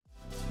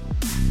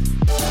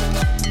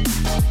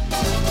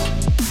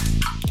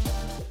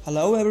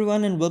Hello,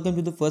 everyone, and welcome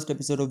to the first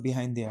episode of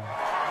Behind the Ad.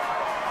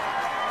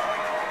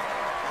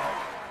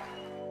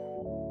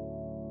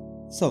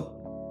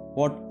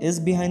 What is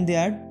Behind the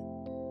Ad?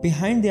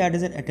 Behind the Ad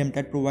is an attempt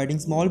at providing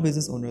small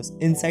business owners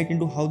insight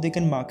into how they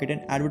can market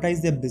and advertise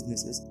their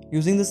businesses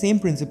using the same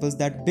principles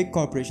that big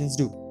corporations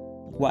do.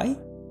 Why?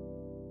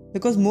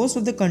 Because most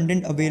of the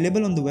content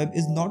available on the web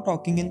is not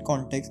talking in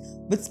context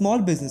with small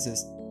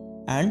businesses.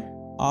 And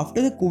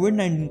after the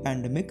COVID-19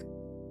 pandemic,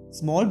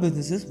 small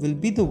businesses will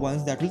be the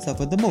ones that will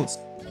suffer the most.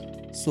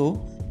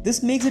 So,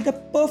 this makes it a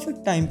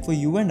perfect time for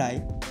you and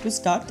I to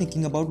start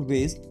thinking about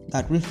ways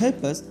that will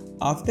help us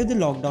after the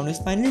lockdown is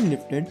finally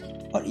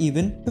lifted or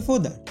even before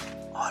that.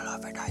 All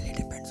of it highly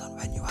depends on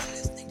when you are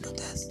listening to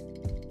this.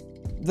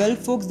 Well,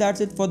 folks,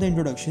 that's it for the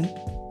introduction.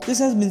 This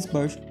has been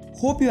Sparsh.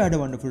 Hope you had a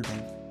wonderful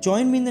time.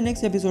 Join me in the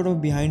next episode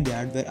of Behind the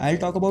Ad where I'll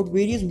talk about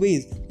various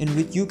ways in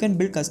which you can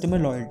build customer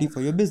loyalty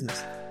for your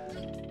business.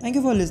 Thank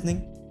you for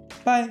listening.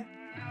 Bye.